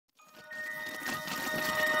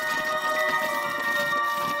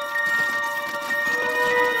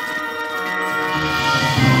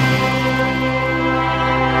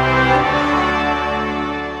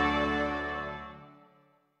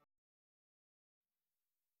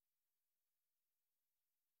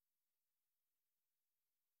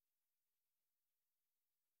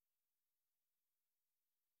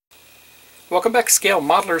Welcome back, Scale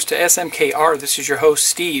Modelers, to SMKR. This is your host,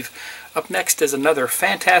 Steve. Up next is another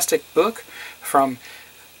fantastic book from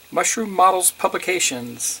Mushroom Models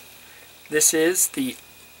Publications. This is the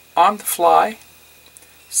On the Fly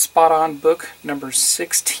Spot On book number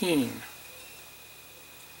 16.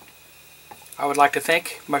 I would like to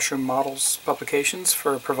thank Mushroom Models Publications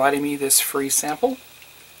for providing me this free sample.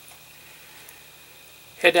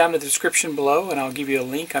 Head down to the description below and I'll give you a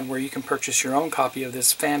link on where you can purchase your own copy of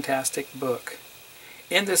this fantastic book.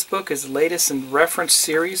 In this book is the latest in reference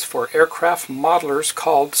series for aircraft modelers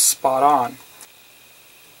called Spot On,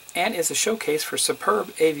 and is a showcase for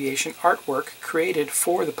superb aviation artwork created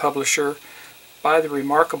for the publisher by the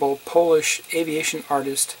remarkable Polish aviation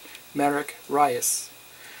artist Marek Rys.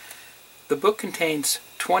 The book contains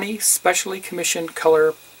 20 specially commissioned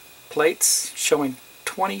color plates showing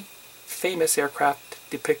 20 famous aircraft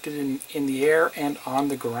depicted in the air and on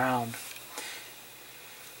the ground.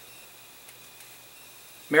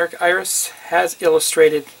 Marek Rys has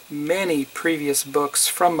illustrated many previous books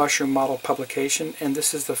from Mushroom Model Publication, and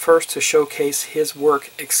this is the first to showcase his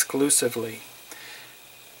work exclusively.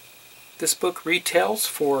 This book retails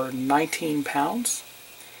for £19,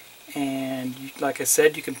 and like I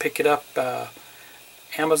said, you can pick it up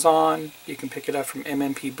Amazon, you can pick it up from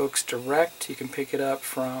MMP Books Direct, you can pick it up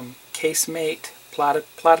from Casemate,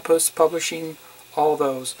 Platypus Publishing, all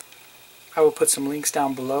those. I will put some links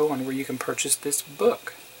down below on where you can purchase this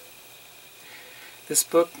book. This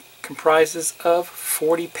book comprises of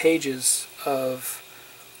 40 pages of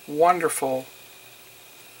wonderful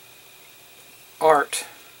art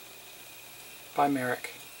by Marek.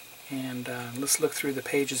 And let's look through the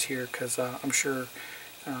pages here, because I'm sure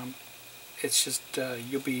it's just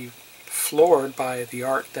you'll be floored by the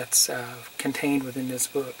art that's contained within this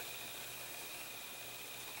book.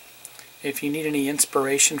 If you need any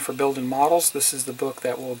inspiration for building models, this is the book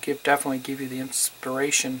that will definitely give you the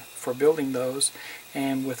inspiration for building those,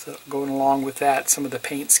 and with going along with that, some of the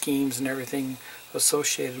paint schemes and everything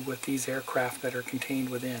associated with these aircraft that are contained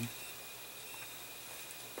within.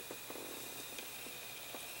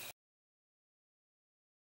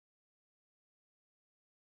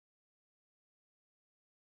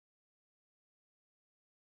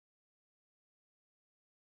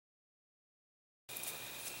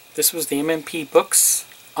 This was the MMP Books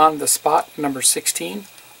On the Spot number 16,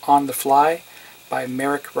 On the Fly, by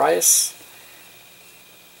Marek Rys.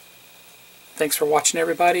 Thanks for watching,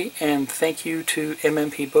 everybody, and thank you to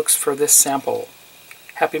MMP Books for this sample.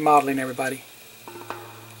 Happy modeling, everybody.